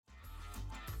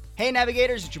Hey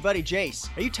Navigators, it's your buddy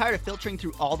Jace. Are you tired of filtering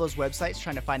through all those websites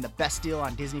trying to find the best deal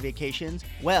on Disney vacations?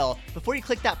 Well, before you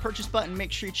click that purchase button,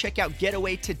 make sure you check out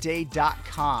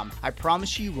getawaytoday.com. I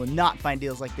promise you will not find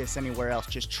deals like this anywhere else,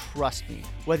 just trust me.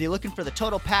 Whether you're looking for the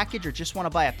total package or just want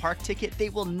to buy a park ticket, they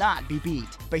will not be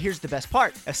beat. But here's the best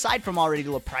part. Aside from already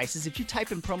low prices, if you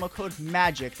type in promo code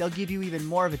MAGIC, they'll give you even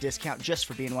more of a discount just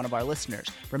for being one of our listeners.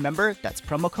 Remember, that's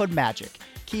promo code MAGIC.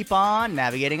 Keep on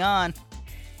navigating on.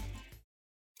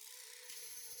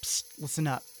 Psst, listen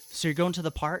up. So you're going to the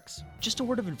parks? Just a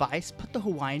word of advice, put the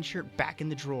Hawaiian shirt back in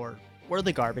the drawer. Or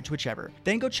the garbage, whichever.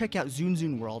 Then go check out Zune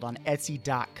Zune World on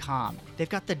Etsy.com. They've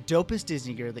got the dopest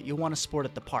Disney gear that you'll want to sport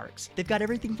at the parks. They've got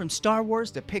everything from Star Wars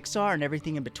to Pixar and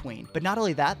everything in between. But not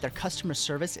only that, their customer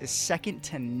service is second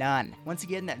to none. Once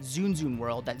again, that's Zune Zune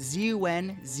World, that's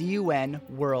Z-U-N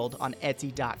World on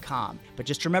Etsy.com. But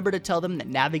just remember to tell them that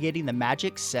Navigating the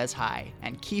Magic says hi.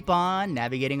 And keep on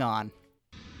navigating on.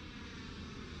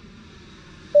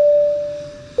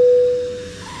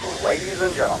 Ladies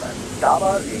and gentlemen,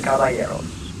 damas y caballeros,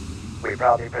 we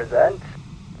proudly present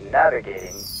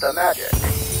Navigating the Magic.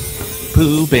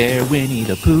 Pooh Bear, Winnie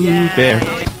the Pooh Bear.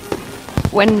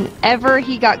 Whenever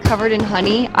he got covered in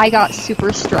honey, I got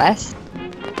super stressed.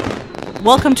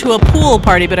 Welcome to a pool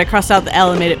party, but I crossed out the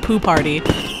L and made it poo party.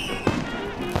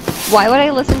 Why would I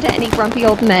listen to any grumpy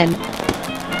old men?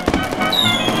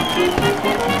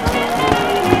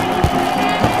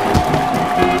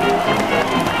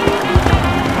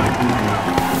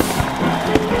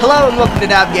 Hello and welcome to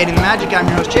Navigating the Magic. I'm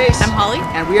your host Chase. I'm Holly.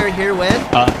 And we are here with...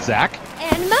 Zach.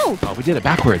 And Mo. Oh, we did it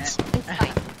backwards.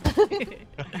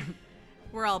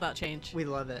 We're all about change. We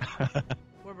love it.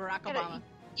 We're Barack Obama.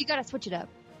 You gotta switch it up.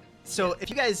 So if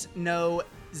you guys know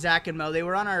Zach and Mo, they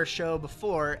were on our show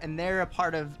before, and they're a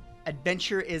part of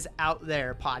Adventure is Out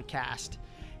There podcast.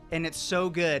 And it's so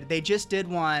good. They just did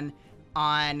one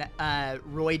on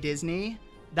Roy Disney.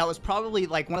 That was probably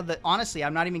like one of the, honestly,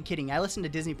 I'm not even kidding. I listen to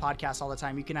Disney podcasts all the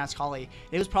time. You can ask Holly.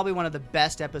 It was probably one of the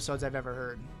best episodes I've ever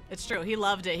heard. It's true. He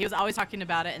loved it. He was always talking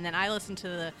about it. And then I listened to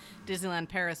the Disneyland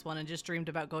Paris one and just dreamed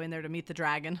about going there to meet the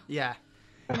dragon. Yeah.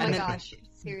 Oh my And then gosh,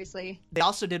 seriously. They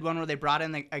also did one where they brought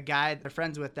in a guy they're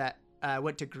friends with that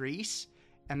went to Greece.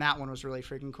 And that one was really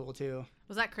freaking cool too.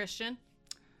 Was that Christian?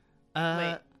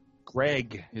 Wait.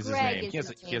 Greg is his Greg name. is He has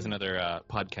his he has name. another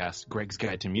podcast, Greg's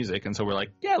Guide to Music, and so we're like,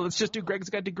 yeah, let's just do Greg's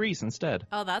Guide to Greece instead.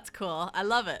 Oh, that's cool. I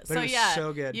love it. But so it was yeah,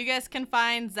 so good. You guys can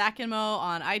find Zach and Mo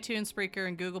on iTunes, Spreaker,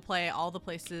 and Google Play, all the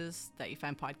places that you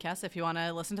find podcasts if you want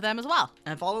to listen to them as well.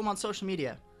 And follow him on social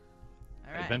media.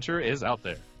 All right. Adventure is out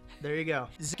there. There you go.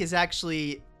 Zach is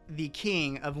actually the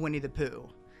king of Winnie the Pooh,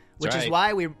 which That's is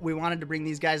right. why we wanted to bring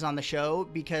these guys on the show,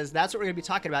 because that's what we're going to be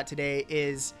talking about today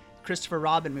is Christopher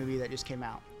Robin movie that just came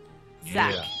out.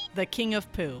 Zach, Yeah. the king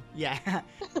of poo. Yeah.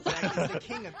 Zach is the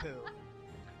king of Pooh.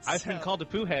 I've been called a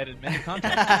poo head in many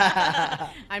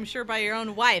contexts. I'm sure by your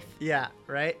own wife. Yeah,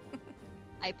 right?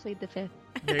 I played the fifth.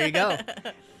 There you go.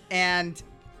 And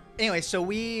anyway, so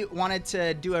we wanted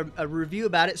to do a review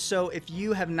about it. So if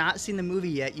you have not seen the movie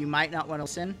yet, you might not want to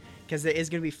listen because it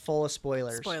is going to be full of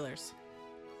spoilers. Spoilers.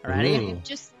 Alrighty? Ooh.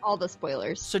 Just all the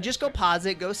spoilers. So just go pause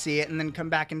it, go see it, and then come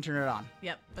back and turn it on.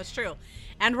 Yep, that's true.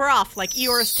 And we're off like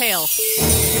Eeyore's tail.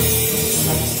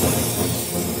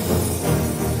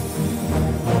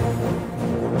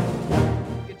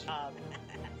 Good job.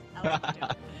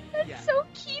 That's so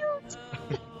cute.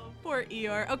 Poor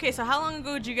Eeyore. Okay, so how long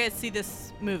ago did you guys see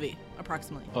this movie,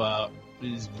 approximately?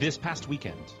 This past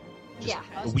weekend. Yeah.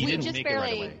 We didn't just make barely.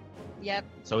 it right away. Yep.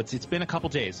 So it's been a couple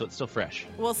days, so it's still fresh.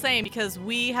 Well, same, because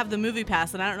we have the Movie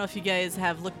Pass, and I don't know if you guys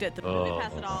have looked at the Movie Oh.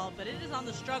 Pass at all, but it is on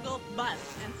the struggle bus,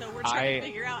 and so we're trying to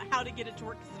figure out how to get it to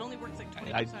work, because it only works like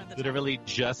 20% I of the time. literally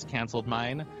just canceled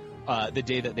mine the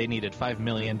day that they needed $5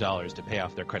 million to pay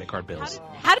off their credit card bills.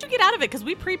 How did you get out of it? Because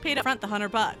we prepaid up front the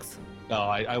 $100. Oh,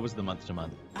 I was the month to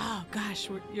month. Oh, gosh,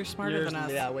 you're smarter than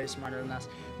us. Yeah, way smarter than us.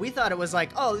 We thought it was like,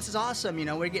 oh, this is awesome. You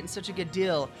know, we're getting such a good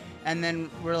deal. And then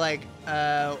we're like,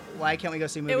 why can't we go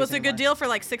see movies It was a anymore? good deal for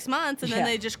like 6 months, and then Yeah.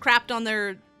 they just crapped on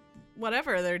their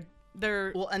whatever,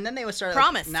 their Well, and then they would start.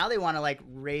 Promise. Now they want to like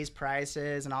raise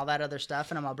prices and all that other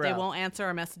stuff. And I'm like, bro. They won't answer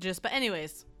our messages. But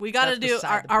anyways, we got to That's do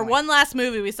beside the our point. one last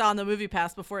movie we saw on the Movie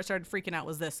Pass before it started freaking out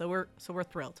was this. So we're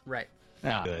thrilled. Right.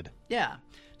 Ah, good. Yeah.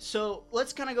 So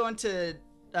let's kind of go into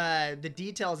the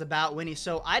details about Winnie.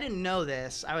 So I didn't know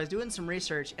this. I was doing some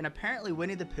research, and apparently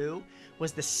Winnie the Pooh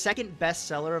was the second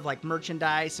bestseller of like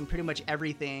merchandise and pretty much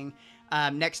everything,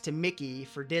 next to Mickey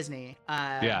for Disney.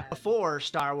 Yeah. Before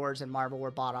Star Wars and Marvel were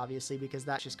bought, obviously, because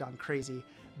that's just gone crazy.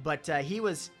 But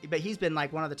he's been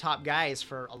like one of the top guys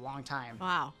for a long time.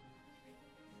 Wow.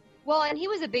 Well, and he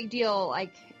was a big deal.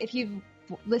 Like, if you've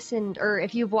listened or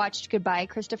if you've watched Goodbye,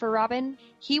 Christopher Robin,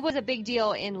 he was a big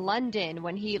deal in London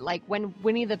when when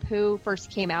Winnie the Pooh first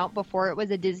came out before it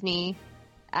was a Disney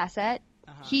asset.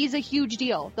 He's a huge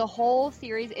deal. The whole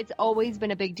series, it's always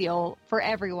been a big deal for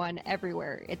everyone,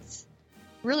 everywhere. It's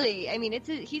really, I mean,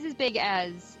 he's as big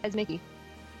as Mickey.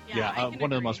 Yeah,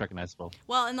 one of the most recognizable.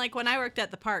 Well, and like when I worked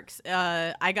at the parks,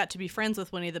 I got to be friends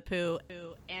with Winnie the Pooh,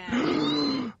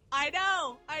 and I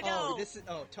know.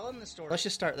 Tell them the story. Let's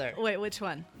just start there. Wait, which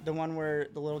one? The one where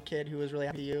the little kid who was really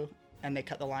happy to you, and they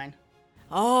cut the line.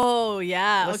 Oh,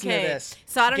 yeah. Listen okay. to this.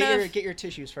 So I don't know. Get your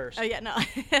tissues first. Oh, yeah, no.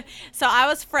 So I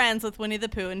was friends with Winnie the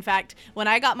Pooh. In fact, when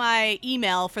I got my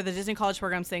email for the Disney College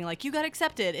program saying, like, you got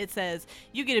accepted, it says,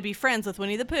 you get to be friends with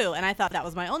Winnie the Pooh. And I thought that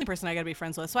was my only person I got to be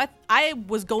friends with. So I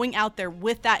was going out there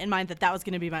with that in mind, that was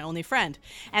going to be my only friend.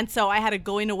 And so I had a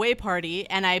going away party,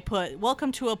 and I put,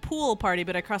 welcome to a pool party,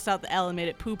 but I crossed out the L and made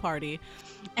it Pooh party.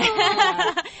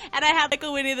 And I had like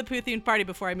a Winnie the Pooh themed party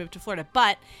before I moved to Florida.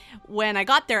 But when I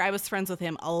got there, I was friends with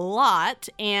him a lot.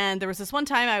 And there was this one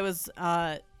time I was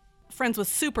friends with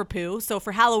Super Pooh. So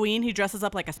for Halloween, he dresses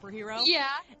up like a superhero. Yeah.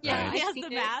 He has the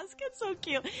mask. It's so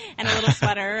cute. And a little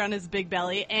sweater on his big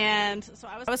belly. And so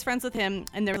I was friends with him.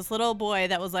 And there was this little boy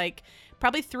that was like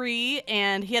probably 3.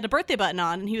 And he had a birthday button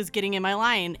on. And he was getting in my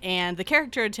line. And the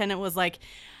character attendant was like,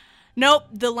 nope,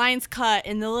 the line's cut,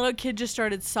 and the little kid just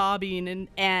started sobbing,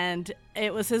 and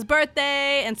it was his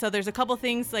birthday, and so there's a couple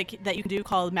things like that you can do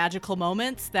called magical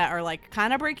moments that are like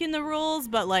kind of breaking the rules,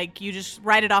 but like you just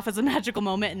write it off as a magical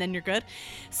moment and then you're good.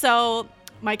 So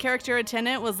my character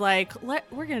attendant was like,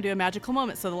 we're gonna do a magical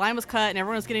moment. So the line was cut and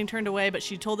everyone was getting turned away, but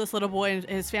she told this little boy and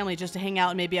his family just to hang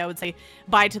out, and maybe I would say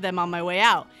bye to them on my way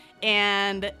out.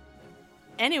 And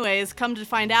anyways, come to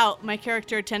find out, my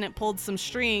character attendant pulled some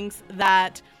strings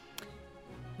that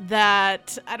I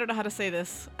don't know how to say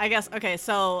this. I guess, okay,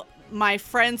 so my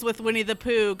friends with Winnie the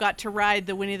Pooh got to ride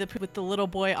the Winnie the Pooh with the little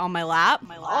boy on my lap.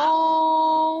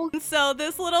 Oh. And so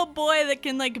this little boy that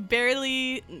can like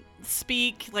barely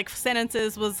speak like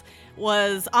sentences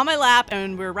was on my lap,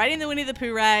 and we're riding the Winnie the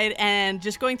Pooh ride and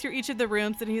just going through each of the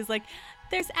rooms, and he's like,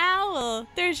 there's Owl,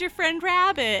 there's your friend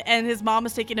Rabbit, and his mom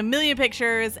was taking a million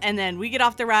pictures, and then we get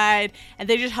off the ride and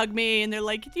they just hug me and they're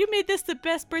like, you made this the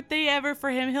best birthday ever for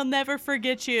him, he'll never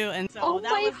forget you. And so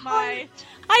that was my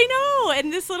I know.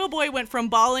 And this little boy went from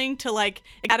bawling to like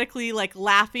ecstatically like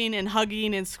laughing and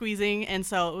hugging and squeezing, and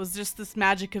so it was just this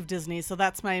magic of Disney. So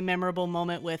that's my memorable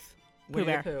moment with Pooh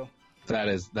Bear. Pooh.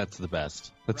 That's the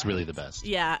best. That's really the best.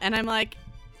 Yeah, and I'm like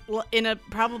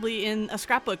probably in a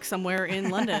scrapbook somewhere in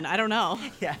London. I don't know.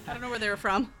 Yeah. I don't know where they were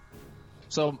from.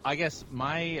 So I guess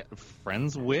my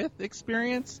friends with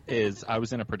experience is I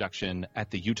was in a production at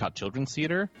the Utah Children's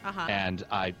Theater, and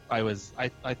I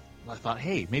thought,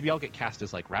 hey, maybe I'll get cast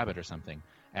as like Rabbit or something,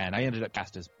 and I ended up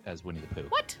cast as Winnie the Pooh.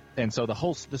 What? And so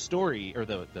the story or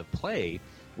the play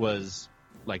was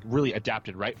like really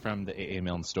adapted right from the A.A.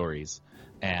 Milne stories,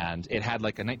 and it had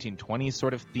like a 1920s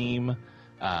sort of theme.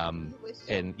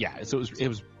 And yeah, so it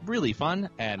was really fun,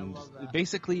 and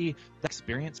basically the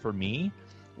experience for me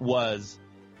was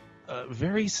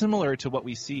very similar to what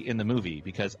we see in the movie,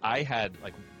 because I had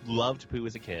like loved Pooh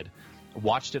as a kid,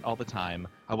 watched it all the time.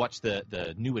 I watched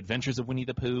the New Adventures of Winnie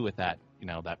the Pooh with that,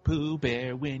 that Pooh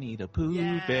Bear, Winnie the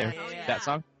Pooh Bear, that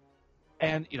song,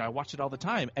 and I watched it all the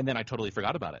time, and then I totally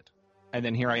forgot about it. And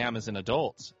then here I am as an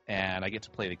adult, and I get to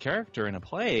play the character in a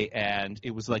play, and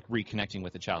it was like reconnecting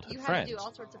with a childhood friend. You had to do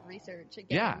all sorts of research again.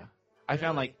 Yeah. I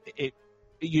found like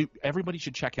everybody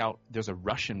should check out, there's a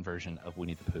Russian version of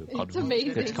Winnie the Pooh. It's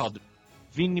amazing. It's called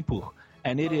Winnie Pooh,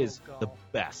 and it is the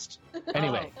best.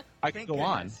 Anyway, I could go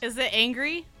on. Is it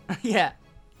angry? Yeah.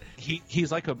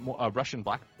 He's like a Russian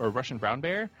black or Russian brown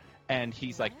bear, and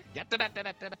he's like,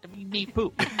 Winnie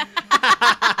Pooh.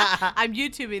 I'm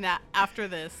YouTubing that after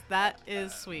this. That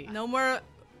is sweet. No more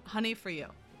honey for you.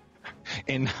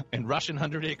 In Russian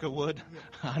 100-acre wood,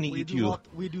 honey eat you.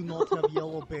 We do not have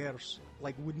yellow bears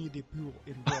like Winnie the Pooh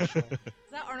in Russia. Is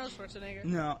that Arnold Schwarzenegger?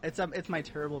 No, it's my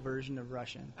terrible version of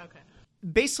Russian. Okay.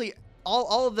 Basically,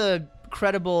 all of the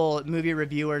credible movie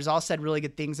reviewers all said really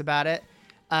good things about it.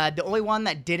 The only one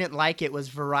that didn't like it was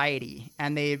Variety,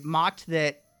 and they mocked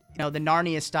that, the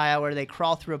Narnia style where they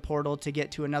crawl through a portal to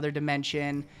get to another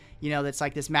dimension, that's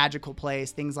like this magical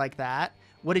place, things like that.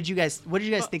 What did you guys think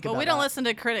about that? But we don't listen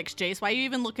to critics, Jace. Why are you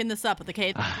even looking this up at the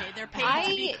K? They're paid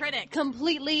to be critics.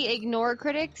 Completely ignore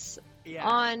critics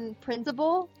on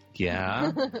principle.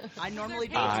 Yeah. I normally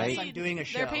do because I'm doing a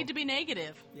show. They're paid to be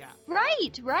negative. Yeah.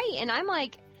 Right. And I'm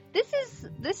like, this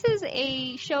is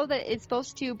a show that is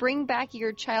supposed to bring back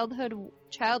your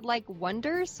childlike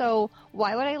wonder, so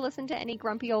why would I listen to any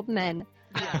grumpy old men?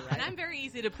 Yeah, and I'm very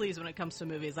easy to please when it comes to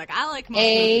movies. Like, I like most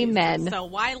Amen. movies, so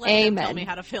why let them tell me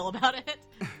how to feel about it?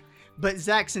 But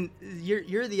Zach, since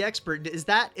you're the expert, is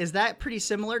that pretty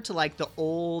similar to like the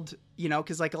old,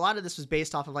 because like a lot of this was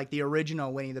based off of like the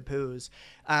original Winnie the Poohs.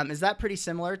 Is that pretty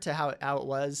similar to how it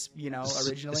was,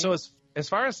 originally? So as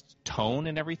far as tone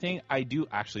and everything, I do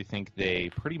actually think they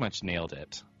pretty much nailed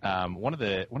it. One of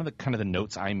the kind of the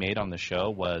notes I made on the show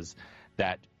was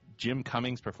that Jim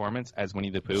Cummings' performance as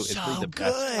Winnie the Pooh is really the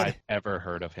best I've ever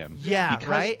heard of him. Yeah, because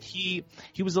right? He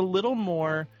was a little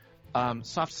more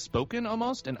soft-spoken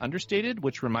almost and understated,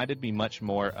 which reminded me much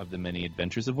more of the Many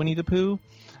Adventures of Winnie the Pooh.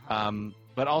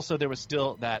 But also there was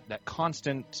still that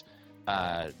constant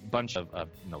bunch of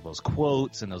those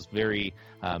quotes and those very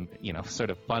sort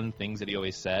of fun things that he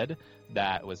always said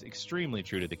that was extremely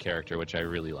true to the character, which I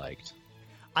really liked.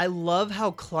 I love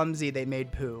how clumsy they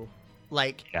made Pooh.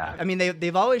 Like, yeah. I mean,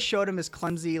 they've always showed him as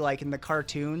clumsy, like in the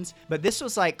cartoons, but this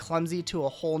was like clumsy to a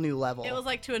whole new level. It was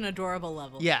like to an adorable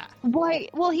level. Yeah. Why?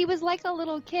 Well, he was like a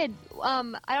little kid.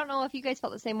 I don't know if you guys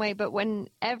felt the same way, but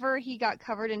whenever he got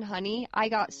covered in honey, I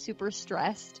got super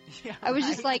stressed. Yeah, I was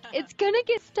just like, it's gonna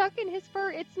get stuck in his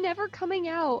fur. It's never coming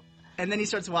out. And then he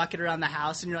starts walking around the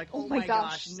house, and you're like, oh my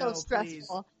gosh, so no,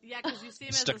 stressful. please. Yeah, because you see him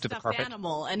as Stuck a to the stuffed carpet.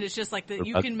 animal, and it's just like that.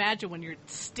 You can imagine when you're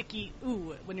sticky.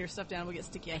 Ooh, when your stuffed animal gets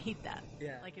sticky, I hate that.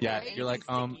 Yeah. Like, if Yeah, it's you're like,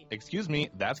 sticky. excuse me,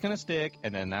 that's gonna stick,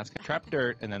 and then that's gonna trap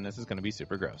dirt, and then this is gonna be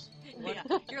super gross. Yeah,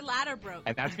 your ladder broke.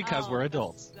 And that's because we're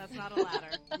adults. That's not a ladder.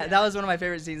 That was one of my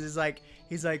favorite scenes.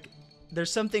 He's like,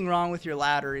 there's something wrong with your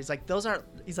ladder. He's like, that's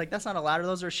not a ladder.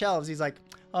 Those are shelves. He's like,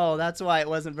 oh, that's why it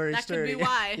wasn't very That could sturdy. be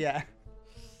why. Yeah.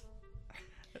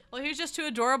 Well, he was just too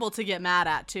adorable to get mad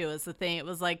at, too, is the thing. It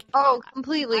was like, Oh,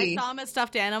 completely. I saw him as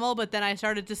stuffed animal, but then I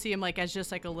started to see him like as just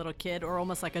like a little kid or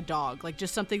almost like a dog. Like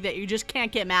just something that you just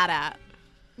can't get mad at.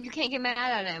 You can't get mad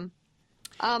at him.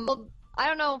 Well, I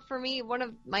don't know. For me, one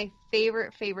of my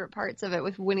favorite parts of it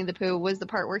with Winnie the Pooh was the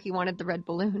part where he wanted the red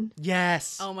balloon.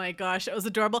 Yes. Oh my gosh, it was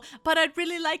adorable. But I'd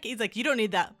really like it. He's like, you don't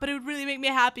need that, but it would really make me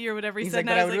happy or whatever he He's said.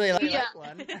 like, but I would really like yeah.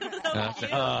 that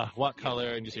one. What color?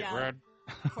 And you see Yeah. red.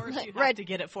 Of course, you have Red. to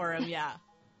get it for him. Yeah.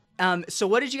 So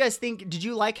what did you guys think? Did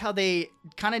you like how they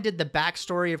kind of did the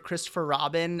backstory of Christopher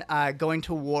Robin going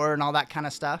to war and all that kind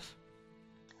of stuff?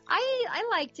 I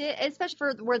liked it, especially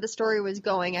for where the story was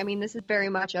going. I mean, this is very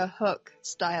much a Hook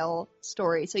style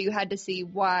story, so you had to see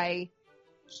why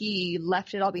he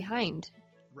left it all behind.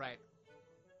 Right.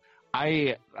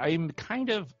 I'm kind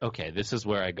of okay. This is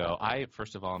where I go.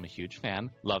 First of all, I'm a huge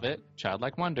fan, love it,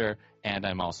 childlike wonder, and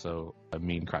I'm also a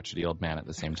mean, crotchety old man at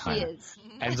the same time. He is.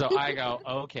 And so I go,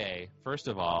 okay. First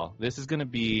of all, this is going to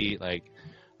be like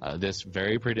this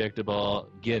very predictable.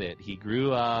 Get it? He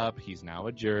grew up. He's now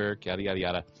a jerk. Yada yada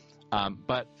yada.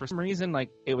 But for some reason, like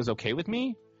it was okay with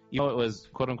me. It was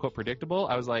quote unquote predictable.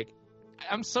 I was like,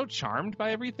 I'm so charmed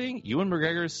by everything. Ewan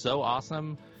McGregor is so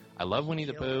awesome. I love Winnie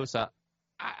the Pooh. So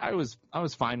I was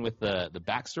fine with the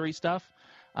backstory stuff,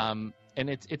 and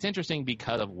it's interesting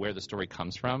because of where the story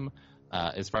comes from,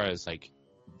 as far as like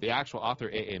the actual author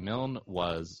A.A. Milne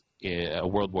was a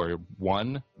World War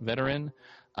I veteran,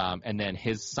 and then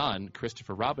his son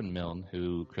Christopher Robin Milne,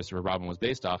 who Christopher Robin was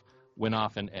based off, went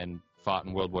off and fought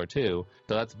in World War II. So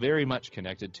that's very much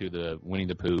connected to the Winnie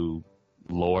the Pooh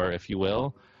lore, if you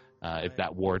will, if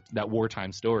that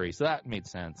wartime story. So that made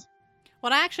sense.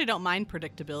 Well, I actually don't mind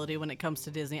predictability when it comes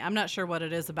to Disney. I'm not sure what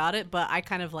it is about it, but I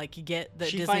kind of like get that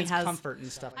She Disney finds has comfort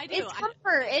and stuff. I do. It's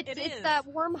comfort. It It's is. that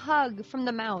warm hug from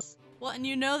the mouse. Well, and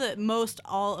you know that most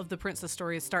all of the princess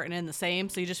stories start and end the same,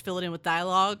 so you just fill it in with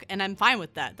dialogue, and I'm fine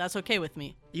with that. That's okay with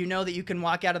me. You know that you can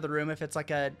walk out of the room if it's like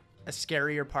a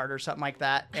scarier part or something like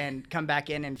that and come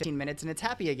back in 15 minutes and it's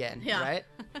happy again, Yeah. right?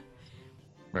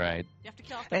 Right. You have to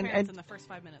kill off the And- parents and- in the first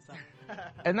 5 minutes, though.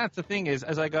 And that's the thing is,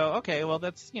 as I go, okay, well,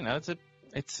 that's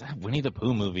it's a Winnie the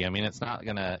Pooh movie. I mean, it's not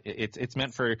gonna. It's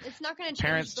meant for It's not going to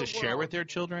parents to share with their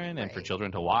children and for Right.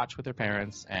 children to watch with their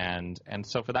parents, and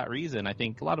so for that reason, I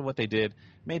think a lot of what they did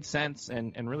made sense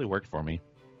and really worked for me.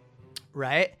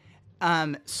 Right.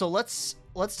 So let's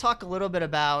talk a little bit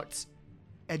about.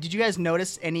 Did you guys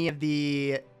notice any of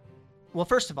the? Well,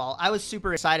 first of all, I was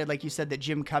super excited, like you said, that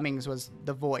Jim Cummings was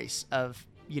the voice of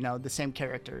the same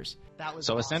characters. That was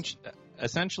So awesome.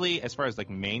 essentially, as far as like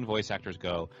main voice actors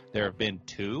go, there have been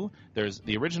two. There's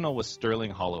the original was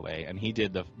Sterling Holloway, and he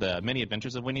did the Many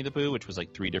Adventures of Winnie the Pooh, which was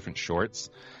like 3 different shorts.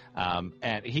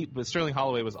 But Sterling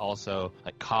Holloway was also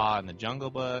like Kaa in the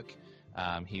Jungle Book.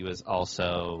 He was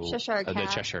also Cheshire the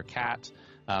Cat. Cheshire Cat.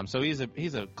 So he's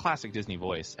a classic Disney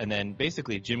voice. And then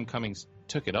basically Jim Cummings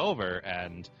took it over,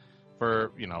 and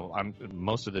for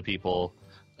most of the people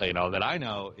that I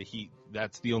know,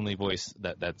 that's the only voice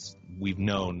that's we've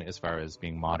known as far as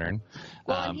being modern.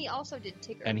 Well, and he also did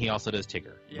Tigger. And he also does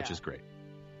Tigger, which is great.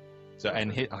 So,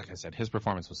 and like I said, his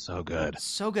performance was so good.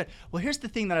 So good. Well, here's the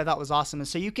thing that I thought was awesome.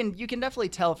 So you can definitely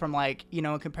tell from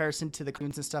in comparison to the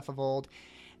cartoons and stuff of old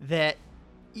that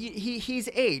he's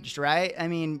aged, right? I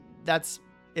mean, that's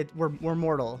it. We're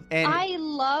mortal. And I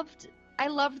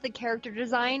loved the character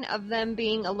design of them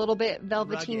being a little bit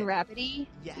Velveteen Rabbity.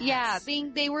 Yes. Yeah,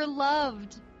 they were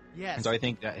loved. Yes. And so I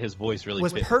think that his voice really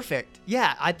was fit. perfect.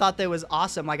 Yeah, I thought that was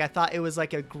awesome. Like I thought it was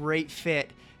like a great fit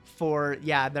for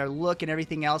their look and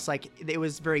everything else. Like it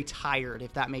was very tired,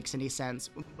 if that makes any sense.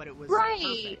 But it was right.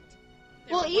 perfect.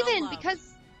 Well, even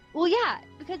because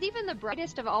even the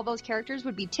brightest of all those characters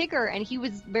would be Tigger, and he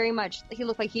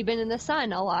looked like he'd been in the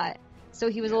sun a lot, so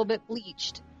he was a little bit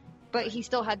bleached, but he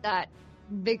still had that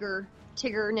vigor,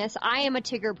 Tiggerness. I am a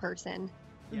Tigger person,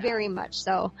 very much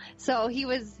so. So he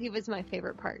was my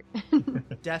favorite part.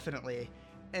 Definitely.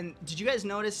 And did you guys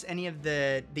notice any of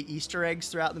the Easter eggs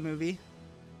throughout the movie?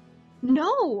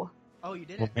 No. Oh, you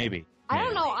didn't? Well, maybe. I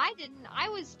don't know. I didn't. I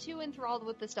was too enthralled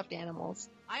with the stuffed animals.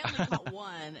 I only caught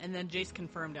one, and then Jace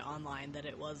confirmed it online that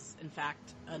it was, in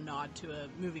fact, a nod to a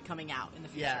movie coming out in the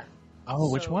future. Yeah.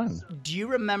 Oh, which one? Do you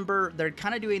remember they're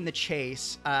kind of doing the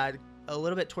chase a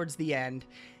little bit towards the end,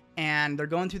 and they're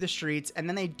going through the streets, and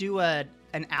then they do an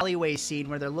alleyway scene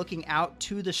where they're looking out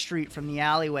to the street from the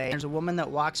alleyway. There's a woman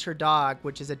that walks her dog,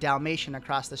 which is a Dalmatian,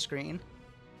 across the screen.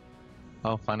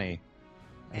 Oh, funny.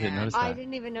 I didn't notice that. I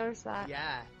didn't even notice that.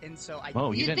 Yeah, and so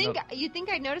you think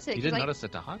I'd notice it? You didn't notice the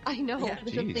dog? I know. Yeah,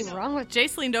 there's something wrong with it.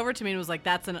 Jace leaned over to me and was like,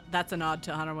 "That's a nod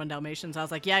to 101 Dalmatians." I was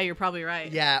like, "Yeah, you're probably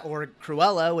right." Yeah, or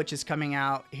Cruella, which is coming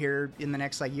out here in the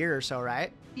next year or so,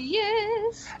 right?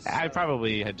 Yes. I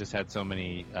probably had just had so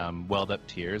many welled up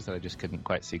tears that I just couldn't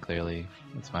quite see clearly.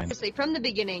 That's fine. Seriously, from the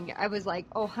beginning, I was like,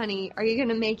 "Oh, honey, are you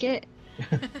gonna make it?"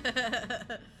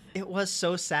 It was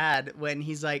so sad when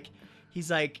he's like,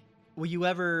 will you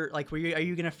ever, are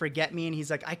you going to forget me? And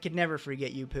he's like, I could never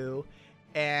forget you, Pooh.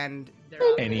 And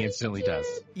he instantly does.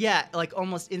 Yeah,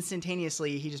 almost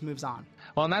instantaneously, he just moves on.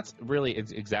 Well, and that's really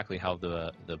exactly how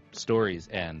the stories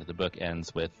end. The book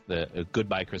ends with the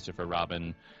Goodbye Christopher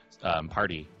Robin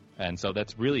party. And so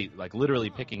that's really, literally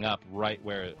picking up right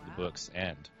where the books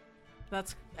end.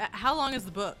 That's how long is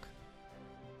the book?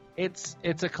 It's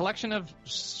a collection of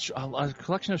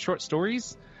short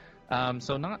stories.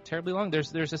 So not terribly long.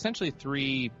 There's essentially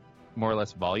 3 more or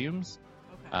less volumes,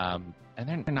 Okay. And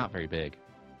they're not very big.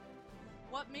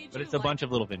 What made you? But it's a bunch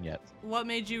of little vignettes. What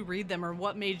made you read them, or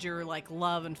what made your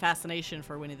love and fascination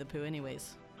for Winnie the Pooh,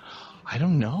 anyways? I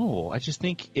don't know. I just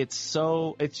think it's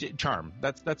charm.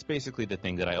 That's basically the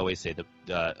thing that I always say.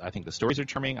 I think the stories are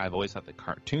charming. I've always thought the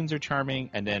cartoons are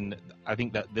charming, and then I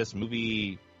think that this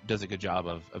movie does a good job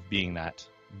of being that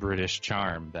British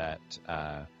charm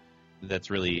that's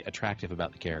really attractive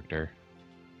about the character.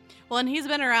 Well, and he's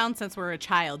been around since we're a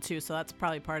child, too, so that's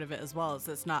probably part of it as well, is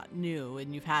it's not new,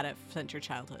 and you've had it since your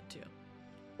childhood, too.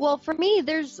 Well, for me,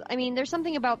 there's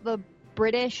something about the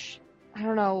British,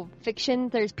 fiction.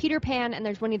 There's Peter Pan and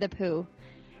there's Winnie the Pooh.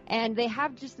 And they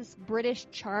have just this British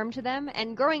charm to them.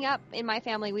 And growing up in my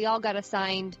family, we all got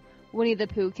assigned Winnie the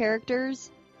Pooh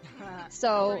characters.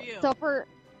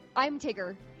 I'm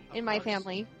Tigger in my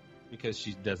family. Because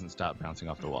she doesn't stop bouncing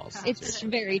off the walls. It's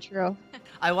very true.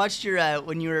 I watched your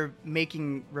when you were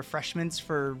making refreshments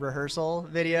for rehearsal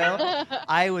video.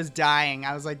 I was dying.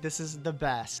 I was like, this is the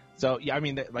best. So yeah, I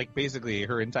mean, basically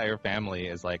her entire family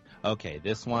is okay,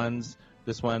 this one's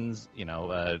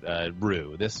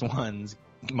Roo, this one's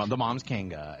the mom's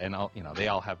Kanga, and they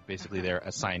all have basically their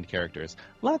assigned characters.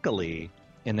 Luckily,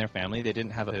 in their family, they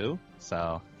didn't have a Who,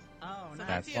 so. Oh, nice.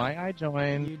 That's why I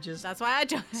joined. That's why I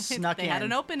joined. Snuck they in. had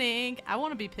an opening. I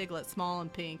want to be Piglet, small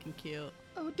and pink and cute.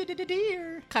 Oh,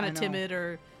 dear. Kind of timid,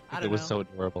 or I don't know. It was so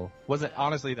adorable. Wasn't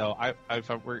honestly though.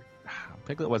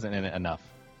 Piglet wasn't in it enough.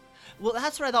 Well,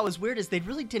 that's what I thought was weird is they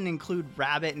really didn't include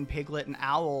Rabbit and Piglet and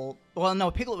Owl. Well, no,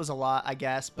 Piglet was a lot, I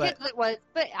guess, but Piglet was,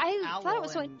 but I Owl thought it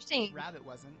was so and interesting. Rabbit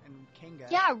wasn't, and Kanga.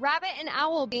 Yeah, Rabbit and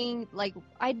Owl being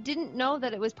I didn't know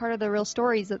that it was part of the real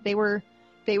stories, that they were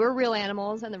real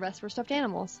animals and the rest were stuffed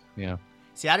animals. Yeah.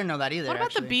 See, I didn't know that either. What about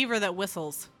actually. the beaver that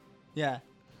whistles? Yeah.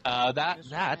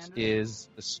 That is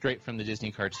straight from the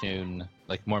Disney cartoon,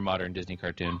 more modern Disney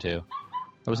cartoon too.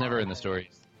 It was never in the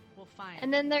stories. Well, fine.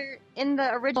 And then in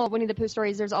the original Winnie the Pooh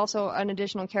stories, there's also an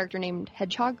additional character named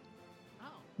Hedgehog, Oh.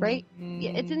 right?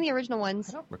 Yeah, it's in the original ones.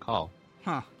 I don't recall.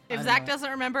 Huh. If Zach doesn't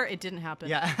remember, it didn't happen.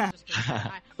 Yeah.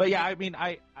 But yeah, I mean,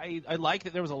 I like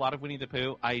that there was a lot of Winnie the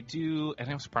Pooh. I do, and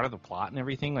it was part of the plot and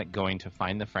everything, like going to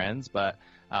find the friends. But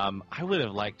I would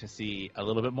have liked to see a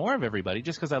little bit more of everybody,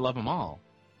 just because I love them all.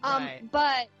 Right.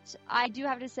 But I do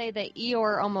have to say that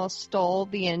Eeyore almost stole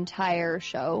the entire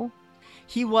show.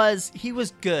 He was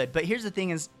good, but here's the thing: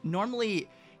 is normally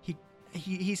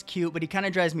he's cute, but he kind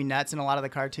of drives me nuts in a lot of the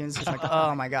cartoons. It's like,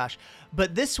 oh my gosh!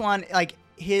 But this one, like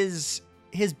his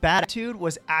bad attitude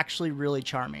was actually really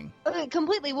charming.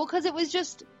 Completely. Well, because it was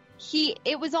just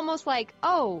it was almost like,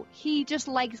 oh, he just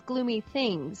likes gloomy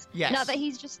things. Yes. Not that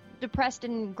he's just depressed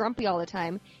and grumpy all the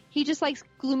time. He just likes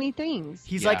gloomy things.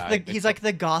 He's Yeah, like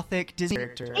the gothic Disney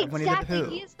character of Winnie the Exactly. Pooh.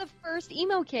 He is the first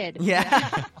emo kid.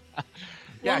 Yeah.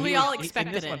 Yeah, Well, we he all was, expected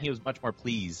in this it. one, he was much more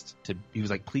pleased to. He was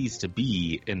like pleased to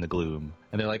be in the gloom,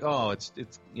 and they're like, "Oh,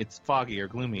 it's foggy or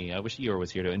gloomy. I wish Eeyore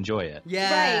was here to enjoy it."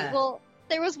 Yeah. Right. Well,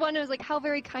 there was one that was like, how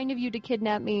very kind of you to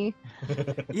kidnap me.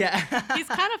 Yeah. He's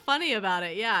kind of funny about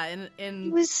it, yeah. He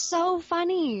And was so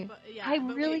funny. I but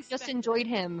we really just expected enjoyed it.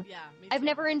 him. Yeah, me I've too.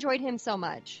 never enjoyed him so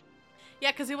much.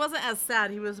 Yeah, because he wasn't as sad.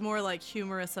 He was more like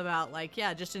humorous about like,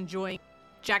 yeah, just enjoying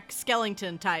Jack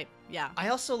Skellington type. Yeah. I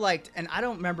also liked, and I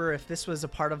don't remember if this was a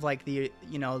part of like the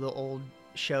the old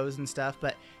shows and stuff,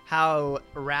 but how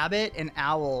Rabbit and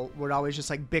Owl would always just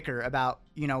like bicker about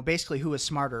basically who was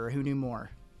smarter or who knew more.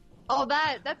 Oh,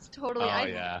 that's totally. Oh,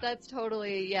 yeah. That's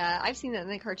totally. Yeah, I've seen that in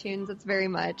the cartoons. It's very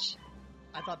much.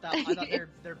 I thought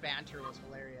their banter was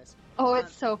hilarious. Oh,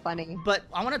 it's so funny. But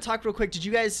I want to talk real quick. Did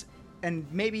you guys, and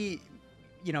maybe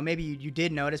you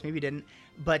did notice, maybe you didn't,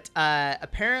 but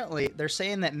apparently they're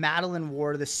saying that Madeline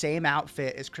wore the same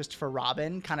outfit as Christopher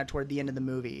Robin kind of toward the end of the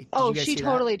movie. Did Oh, you guys she see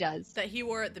totally does. That he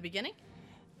wore at the beginning?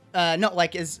 that? No,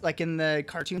 like in the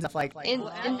cartoons, stuff like In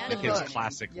Like the his book.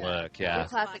 classic Yeah. look, yeah, The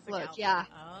classic look, outfit. yeah.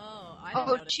 Oh, I didn't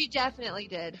Oh, notice. she definitely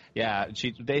did. yeah.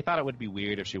 They thought it would be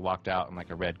weird if she walked out in like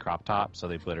a red crop top, so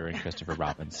they put her in Christopher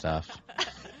Robin stuff.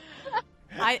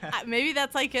 I maybe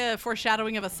that's like a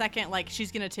foreshadowing of a second, like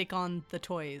she's gonna take on the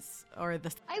toys or the.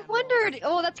 I wondered.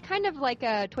 Oh, that's kind of like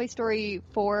a Toy Story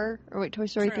 4 or wait, Toy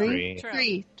Story True. 3. True.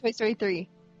 3. Toy Story 3.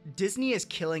 Disney is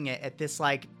killing it at this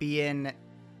like being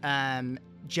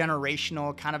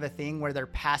generational kind of a thing where they're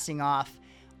passing off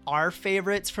our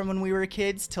favorites from when we were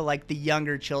kids to like the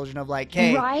younger children of like,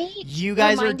 hey, Right? you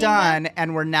guys are Reminding done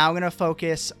and we're now going to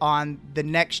focus on the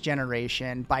next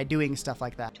generation by doing stuff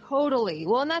like that. Totally.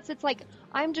 Well, and it's like,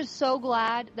 I'm just so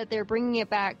glad that they're bringing it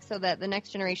back so that the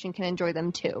next generation can enjoy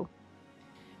them too.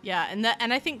 Yeah, and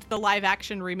I think the live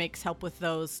action remakes help with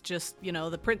those. Just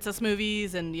the princess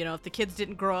movies, and if the kids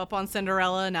didn't grow up on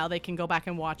Cinderella, now they can go back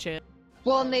and watch it.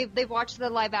 Well, and they've watched the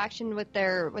live action with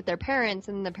their parents,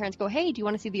 and the parents go, "Hey, do you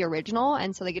want to see the original?"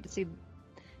 And so they get to see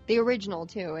the original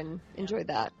too and enjoy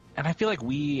that. And I feel like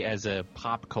we, as a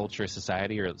pop culture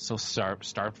society, are so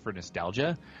starved for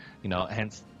nostalgia.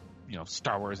 Hence,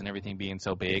 Star Wars and everything being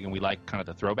so big, and we like kind of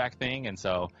the throwback thing. And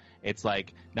so it's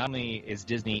like not only is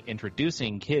Disney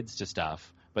introducing kids to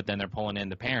stuff, but then they're pulling in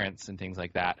the parents and things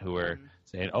like that who are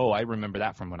saying, "Oh, I remember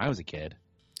that from when I was a kid."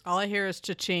 All I hear is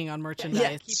cha-ching on merchandise. Yeah,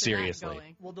 Keeping that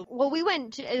seriously. going. Well, we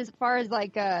went to, as far as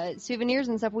like souvenirs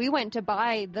and stuff. We went to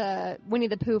buy the Winnie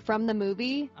the Pooh from the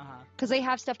movie because they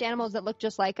have stuffed animals that look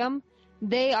just like them.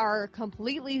 They are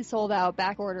completely sold out,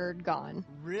 back ordered, gone.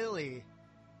 Really?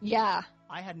 Yeah,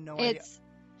 I had no idea. it's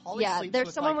Holly yeah, sleeps there's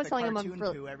with, someone like, was the telling him cartoon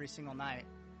for- Pooh every single night.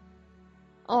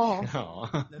 oh.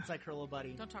 Oh. That's like her little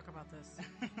buddy. Don't talk about this.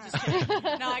 Just kidding.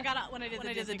 No, I got when I did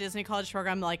the Disney college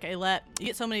program. Like you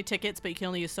get so many tickets, but you can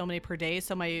only use so many per day.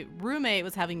 So my roommate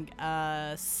was having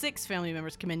 6 family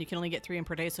members come in. You can only get 3 in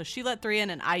per day. So she let 3 in,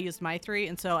 and I used my 3.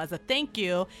 And so as a thank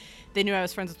you, they knew I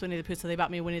was friends with Winnie the Pooh, so they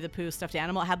bought me a Winnie the Pooh stuffed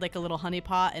animal. It had like a little honey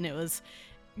pot, and it was.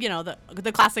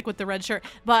 The classic with the red shirt.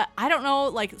 But I don't know,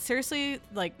 like, seriously,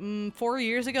 like 4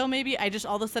 years ago maybe, I just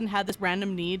all of a sudden had this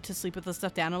random need to sleep with a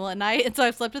stuffed animal at night. And so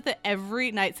I've slept with it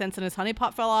every night since, and his honey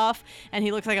pot fell off, and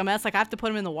he looks like a mess. Like, I have to put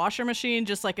him in the washer machine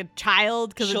just like a child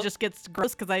because it just gets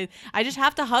gross because I just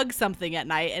have to hug something at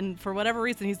night. And for whatever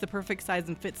reason, he's the perfect size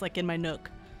and fits like in my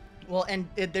nook. Well, and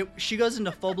she goes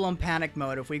into full-blown panic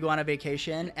mode if we go on a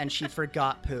vacation and she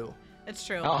forgot Pooh. It's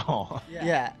true. Oh.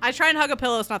 Yeah. I try and hug a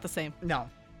pillow. It's not the same. No.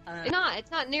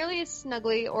 It's not nearly as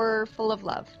snuggly or full of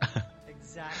love.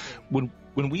 Exactly.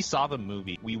 When we saw the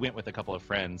movie, we went with a couple of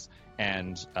friends,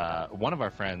 and one of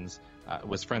our friends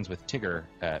was friends with Tigger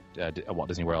at Walt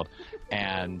Disney World,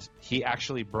 and he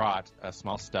actually brought a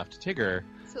small stuffed Tigger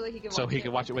So that he could so watch he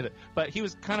could watch it with it. But he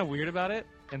was kind of weird about it,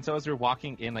 and so as we were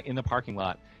walking in, like in the parking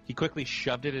lot, he quickly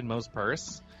shoved it in Mo's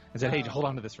purse and said, "Hey, hold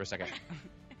on to this for a second."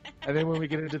 And then when we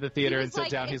get into the theater and sit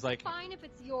down, it's he's like, fine if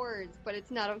it's yours, but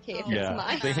it's not okay if yeah. it's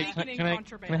mine. He's like, hey,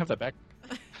 can I have that back?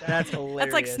 That's hilarious.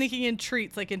 That's like sneaking in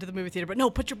treats like into the movie theater. But no,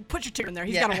 put your ticket in there.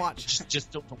 He's got to watch.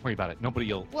 Just don't worry about it.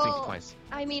 Nobody will think twice.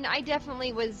 I mean, I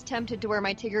definitely was tempted to wear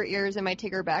my Tigger ears and my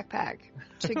Tigger backpack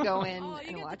to go in You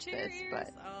and get watch the Tigger this, ears?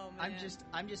 but I'm just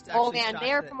actually oh man, shocked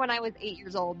they're that- from when I was 8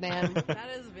 years old, man. That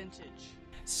is vintage.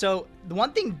 So the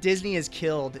one thing Disney has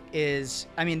killed is,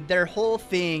 I mean, their whole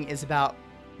thing is about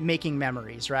making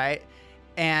memories, right?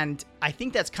 And I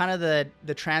think that's kind of the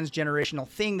transgenerational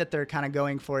thing that they're kind of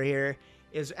going for here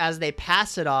is as they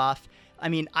pass it off. I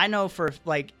mean, I know for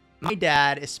like my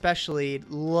dad especially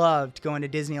loved going to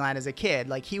Disneyland as a kid.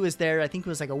 Like he was there, I think it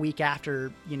was like a week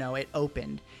after, it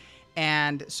opened.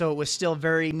 And so it was still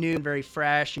very new and very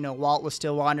fresh. Walt was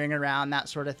still wandering around, that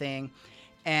sort of thing.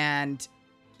 And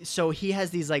so he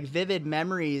has these like vivid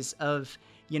memories of,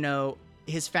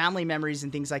 his family memories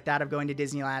and things like that of going to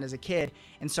Disneyland as a kid.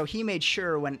 And so he made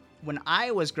sure when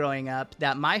I was growing up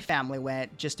that my family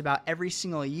went just about every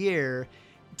single year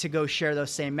to go share those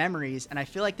same memories. And I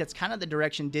feel like that's kind of the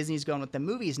direction Disney's going with the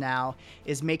movies now,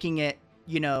 is making it,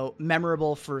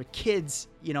 memorable for kids,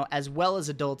 as well as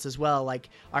adults as well.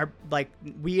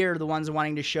 We are the ones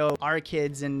wanting to show our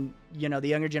kids and, the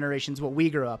younger generations what we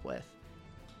grew up with.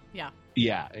 Yeah.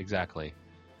 Yeah, exactly.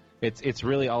 It's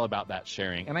really all about that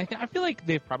sharing, and I feel like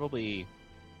they've probably,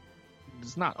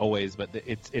 it's not always, but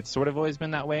it's sort of always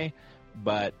been that way,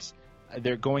 but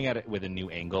they're going at it with a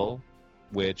new angle,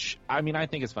 which I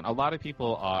think is fun. A lot of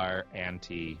people are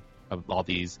anti of all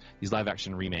these live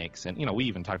action remakes, and we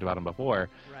even talked about them before.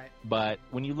 Right. But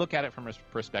when you look at it from a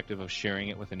perspective of sharing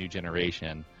it with a new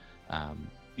generation,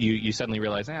 you suddenly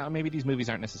realize, maybe these movies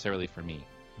aren't necessarily for me,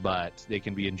 but they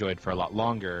can be enjoyed for a lot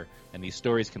longer, and these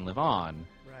stories can live on.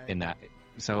 Right. In that,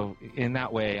 so in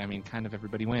that way, kind of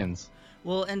everybody wins.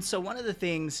 Well, and so one of the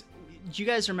things, do you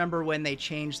guys remember when they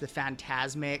changed the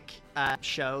Fantasmic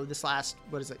show this last,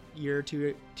 year or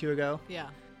two ago? Yeah.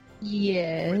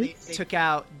 Yes. Where they took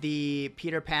out the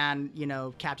Peter Pan,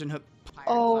 Captain Hook. pirate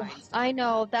Oh, lines. I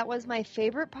know. That was my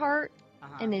favorite part,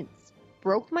 Uh-huh. and it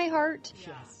broke my heart.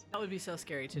 Yes. That would be so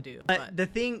scary to do. But the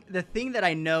thing that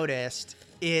I noticed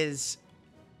is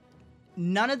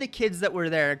none of the kids that were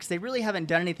there, because they really haven't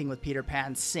done anything with Peter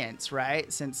Pan since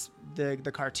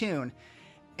the cartoon,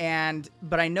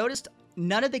 but I noticed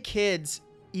none of the kids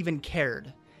even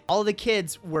cared. All of the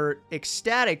kids were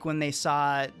ecstatic when they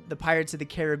saw the Pirates of the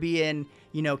Caribbean,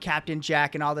 Captain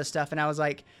Jack and all this stuff, and I was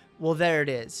like, well, there it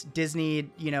is, Disney,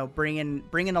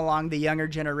 bringing along the younger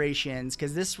generations,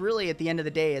 because this really at the end of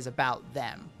the day is about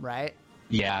them, right?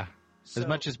 Yeah. So, as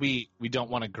much as we don't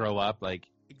want to grow up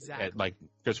exactly. like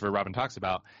Christopher Robin talks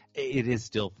about, it is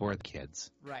still for the kids.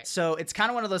 Right. So it's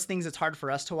kind of one of those things that's hard for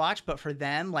us to watch, but for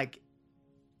them,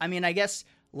 I guess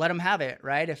let them have it,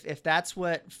 right? If that's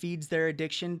what feeds their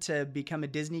addiction to become a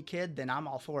Disney kid, then I'm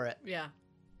all for it. yeah.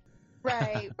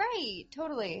 Right,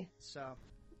 totally. So,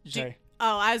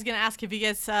 Oh, I was gonna ask if you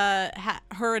guys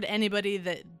heard anybody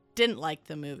that didn't like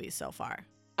the movie so far.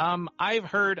 I've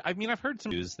heard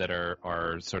some news that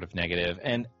are sort of negative,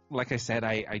 and like I said,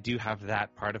 I do have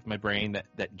that part of my brain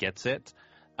that gets it.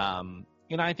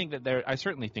 I think that I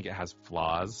certainly think it has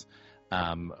flaws.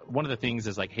 One of the things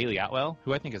is like Haley Atwell,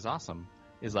 who I think is awesome,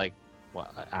 is I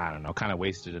don't know, kind of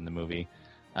wasted in the movie.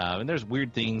 And there's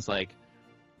weird things like,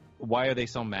 why are they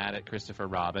so mad at Christopher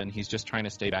Robin? He's just trying to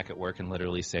stay back at work and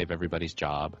literally save everybody's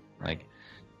job.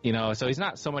 So he's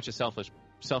not so much a selfish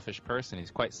person. He's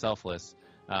quite selfless.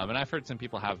 And I've heard some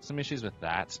people have some issues with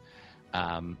that.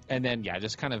 And then,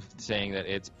 just kind of saying that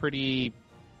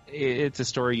it's a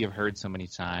story you've heard so many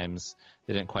times.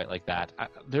 They didn't quite like that.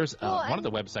 One of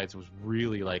the websites was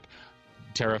really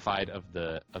terrified of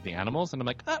the animals, and I'm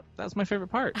like, that's my favorite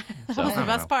part. So, That's the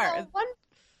best part. Well,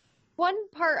 one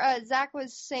part Zach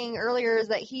was saying earlier is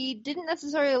that he didn't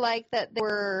necessarily like that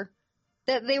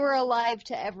they were alive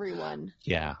to everyone.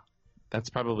 Yeah, that's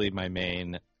probably my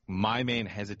main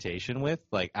hesitation with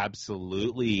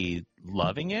absolutely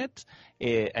loving it,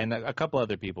 and a couple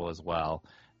other people as well,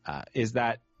 is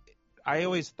that I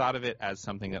always thought of it as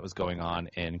something that was going on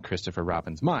in Christopher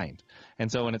Robin's mind.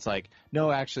 And so when it's like,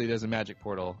 no, actually there's a magic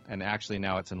portal, and actually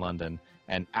now it's in London,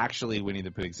 and actually Winnie the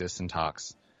Pooh exists and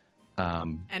talks.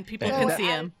 And people So can So see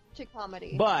add him. to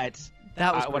comedy. But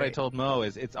that was what I great. told Mo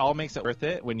is it all makes it worth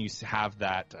it when you have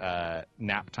that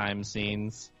nap time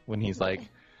scenes when he's like,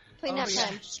 Play nap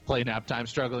time. play nap time,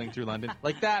 struggling through London.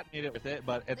 That made it worth it,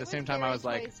 but at the same time I was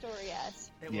like, Toy Story,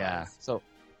 yes. It yeah. was. So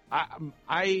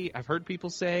I've heard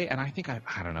people say, and I think I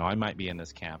don't know, I might be in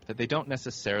this camp, that they don't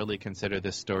necessarily consider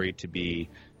this story to be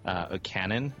a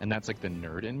canon, and that's the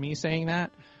nerd in me saying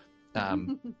that.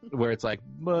 where it's like,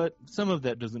 but some of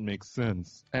that doesn't make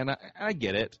sense. And I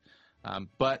get it.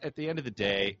 But at the end of the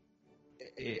day,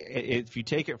 if you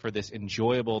take it for this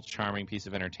enjoyable, charming piece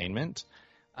of entertainment,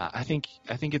 I think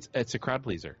it's a crowd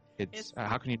pleaser. It's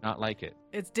how can you not like it?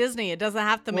 It's Disney. It doesn't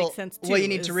have to make sense, too. What you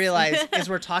need to realize is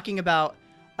we're talking about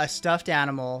a stuffed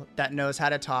animal that knows how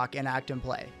to talk and act and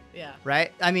play. Yeah.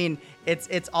 Right? I mean,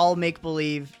 it's all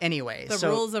make-believe anyway. The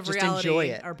rules of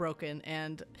reality are broken.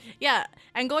 And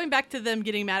going back to them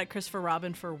getting mad at Christopher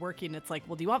Robin for working, it's like,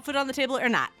 well, do you want food on the table or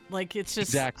not? Like, it's just,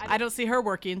 exactly. I don't see her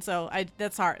working, so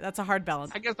that's hard. That's a hard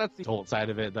balance. I guess that's the whole side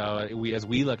of it, though. As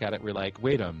we look at it, we're like,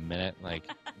 wait a minute, like,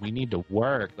 we need to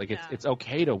work. Like, it's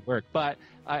okay to work. But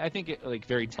I think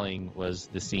very telling was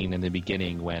the scene in the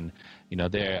beginning when,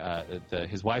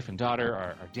 his wife and daughter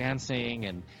are dancing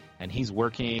and he's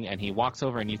working, and he walks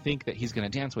over, and you think that he's going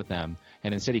to dance with them,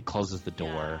 and instead he closes the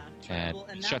door and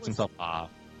shuts himself off.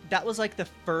 That was like the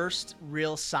first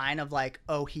real sign of like,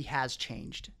 oh, he has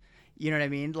changed. You know what I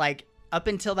mean? Like up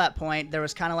until that point, there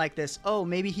was kind of like this, oh,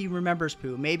 maybe he remembers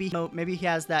Pooh. Maybe he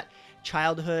has that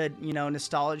childhood,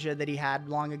 nostalgia that he had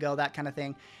long ago, that kind of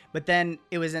thing. But then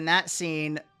it was in that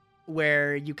scene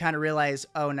where you kind of realize,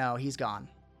 oh no, he's gone.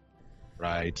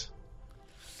 Right.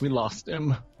 We lost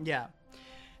him. Yeah.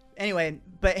 Anyway,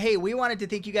 but hey, we wanted to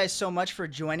thank you guys so much for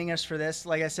joining us for this.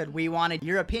 Like I said, we wanted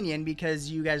your opinion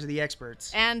because you guys are the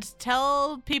experts. And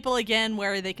tell people again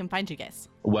where they can find you guys.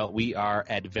 Well, we are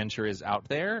Adventure Is Out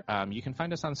There. You can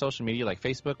find us on social media like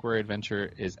Facebook, where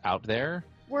Adventure Is Out There.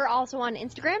 We're also on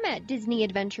Instagram at Disney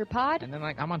Adventure Pod. And then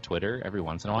I'm on Twitter every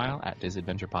once in a while at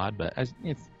Disadventure Pod, but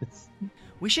it's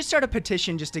we should start a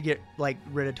petition just to get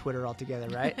rid of Twitter altogether,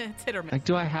 right? It's hit or miss. Like,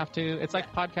 do I have to? It's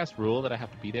like podcast rule that I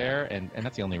have to be there, and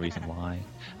that's the only reason why.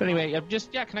 But anyway,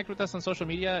 connect with us on social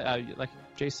media. Like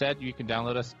Jay said, you can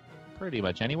download us pretty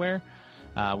much anywhere.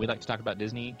 We like to talk about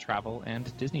Disney travel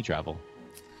and Disney travel.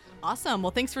 Awesome.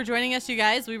 Well, thanks for joining us, you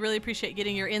guys. We really appreciate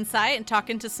getting your insight and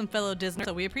talking to some fellow Disneyers,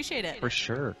 so we appreciate it. For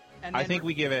sure. I think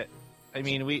we give it,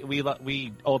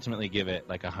 we ultimately give it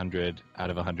like 100 out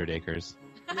of 100 acres.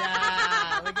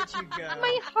 Yeah, look at you go.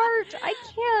 My heart, I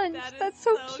can't. That's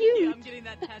so cute. I'm getting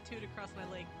that tattooed across my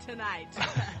leg tonight.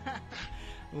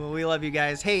 Well, we love you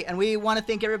guys. Hey, and we want to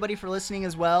thank everybody for listening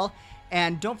as well.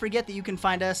 And don't forget that you can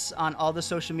find us on all the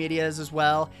social medias as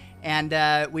well. And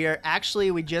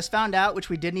we just found out, which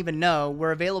we didn't even know,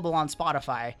 we're available on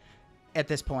Spotify at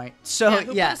this point. So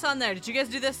who put us on there? Did you guys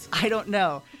do this? I don't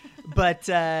know. But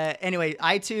anyway,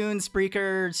 iTunes,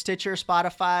 Spreaker, Stitcher,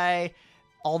 Spotify,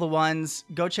 all the ones.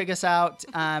 Go check us out.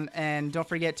 And don't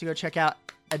forget to go check out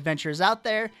Adventures Out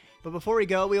There. But before we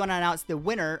go, we want to announce the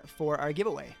winner for our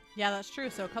giveaway. Yeah, that's true.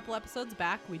 So a couple episodes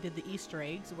back, we did the Easter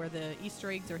eggs, where the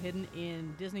Easter eggs are hidden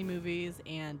in Disney movies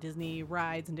and Disney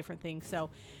rides and different things. So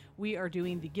we are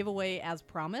doing the giveaway as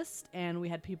promised, and we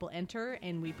had people enter,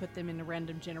 and we put them in a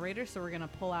random generator. So we're going to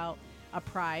pull out a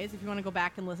prize. If you want to go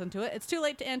back and listen to it, it's too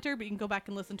late to enter, but you can go back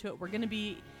and listen to it. We're going to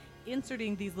be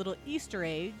inserting these little Easter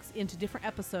eggs into different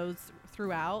episodes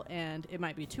throughout, and it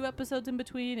might be 2 episodes in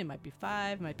between, it might be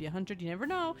 5, it might be 100, you never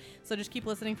know. So just keep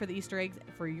listening for the Easter eggs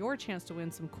for your chance to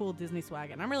win some cool Disney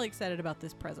swag, and I'm really excited about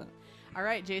this present. All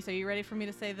right, Jace, are you ready for me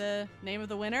to say the name of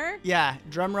the winner? Yeah,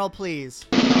 drum roll please.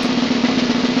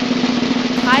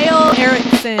 Kyle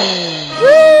Erickson.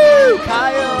 Woo!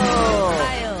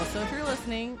 Kyle! So if you're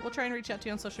listening, we'll try and reach out to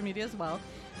you on social media as well.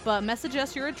 But message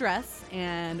us your address,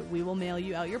 and we will mail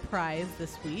you out your prize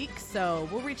this week. So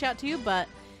we'll reach out to you, but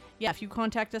yeah, if you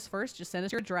contact us first, just send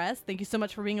us your address. Thank you so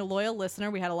much for being a loyal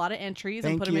listener. We had a lot of entries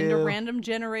and put them into random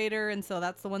generator, and so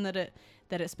that's the one that it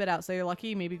spit out. So you're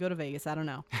lucky. Maybe go to Vegas. I don't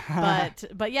know.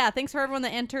 But yeah, thanks for everyone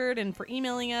that entered and for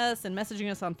emailing us and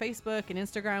messaging us on Facebook and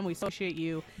Instagram. We so appreciate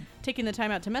you taking the time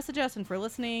out to message us and for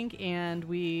listening, and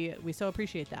we so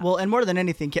appreciate that. Well, and more than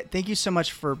anything, thank you so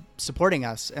much for supporting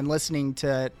us and listening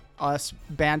to us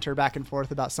banter back and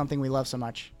forth about something we love so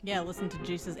much. Yeah, listen to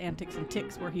Jace's antics and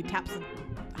ticks where he taps the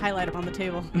highlighter on the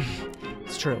table.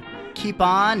 It's true. Keep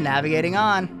on navigating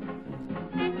on.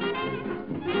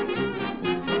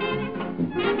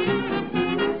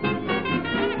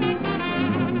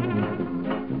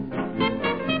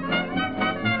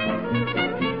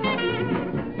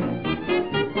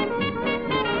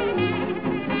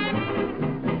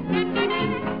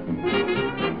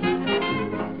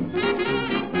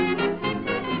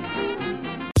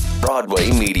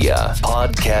 Broadway Media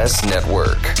Podcast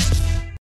Network.